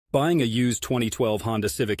Buying a used 2012 Honda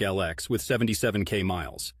Civic LX with 77K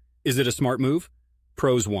miles. Is it a smart move?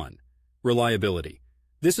 Pros 1. Reliability.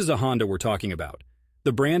 This is a Honda we're talking about.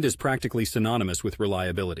 The brand is practically synonymous with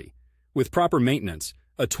reliability. With proper maintenance,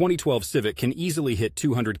 a 2012 Civic can easily hit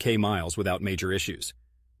 200K miles without major issues.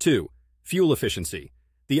 2. Fuel efficiency.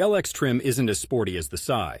 The LX trim isn't as sporty as the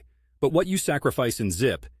Ci, but what you sacrifice in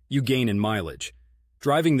zip, you gain in mileage.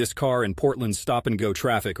 Driving this car in Portland's stop-and-go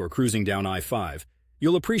traffic or cruising down I-5,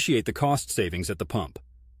 you'll appreciate the cost savings at the pump.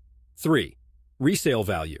 3. Resale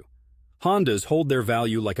value. Hondas hold their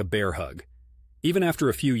value like a bear hug. Even after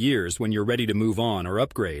a few years, when you're ready to move on or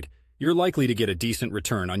upgrade, you're likely to get a decent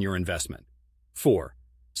return on your investment. 4.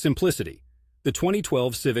 Simplicity. The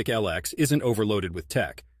 2012 Civic LX isn't overloaded with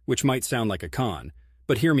tech, which might sound like a con,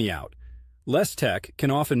 but hear me out. Less tech can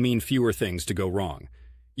often mean fewer things to go wrong.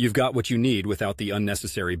 You've got what you need without the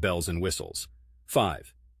unnecessary bells and whistles.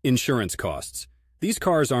 5. Insurance costs. These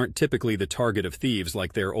cars aren't typically the target of thieves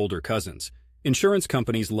like their older cousins. Insurance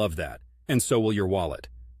companies love that, and so will your wallet.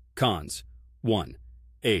 Cons. 1.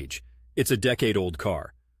 Age. It's a decade-old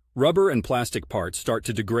car. Rubber and plastic parts start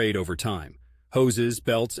to degrade over time. Hoses,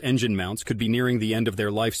 belts, engine mounts could be nearing the end of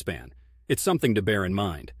their lifespan. It's something to bear in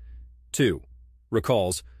mind. 2.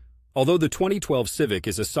 Recalls. Although the 2012 Civic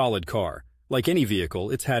is a solid car, like any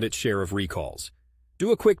vehicle, it's had its share of recalls.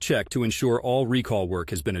 Do a quick check to ensure all recall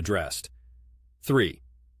work has been addressed. 3.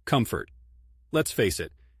 Comfort. Let's face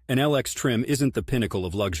it, an LX trim isn't the pinnacle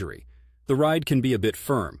of luxury. The ride can be a bit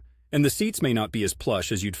firm, and the seats may not be as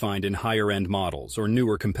plush as you'd find in higher-end models or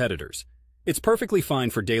newer competitors. It's perfectly fine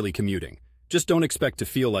for daily commuting. Just don't expect to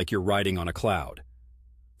feel like you're riding on a cloud.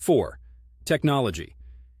 4. Technology.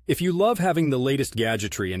 If you love having the latest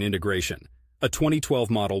gadgetry and integration, a 2012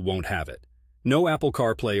 model won't have it. No Apple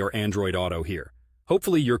CarPlay or Android Auto here.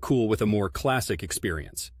 Hopefully you're cool with a more classic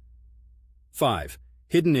experience. 5.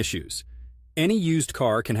 Hidden issues. Any used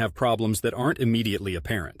car can have problems that aren't immediately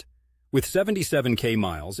apparent. With 77K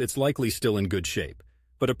miles, it's likely still in good shape,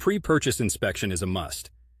 but a pre-purchase inspection is a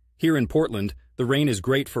must. Here in Portland, the rain is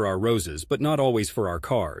great for our roses, but not always for our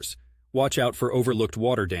cars. Watch out for overlooked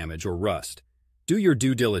water damage or rust. Do your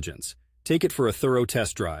due diligence. Take it for a thorough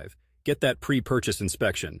test drive. Get that pre-purchase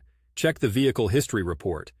inspection. Check the vehicle history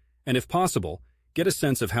report, and if possible, get a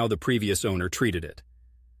sense of how the previous owner treated it.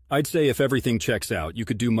 I'd say if everything checks out, you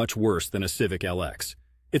could do much worse than a Civic LX.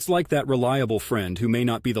 It's like that reliable friend who may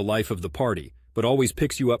not be the life of the party, but always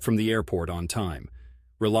picks you up from the airport on time.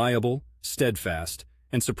 Reliable, steadfast,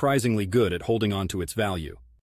 and surprisingly good at holding on to its value.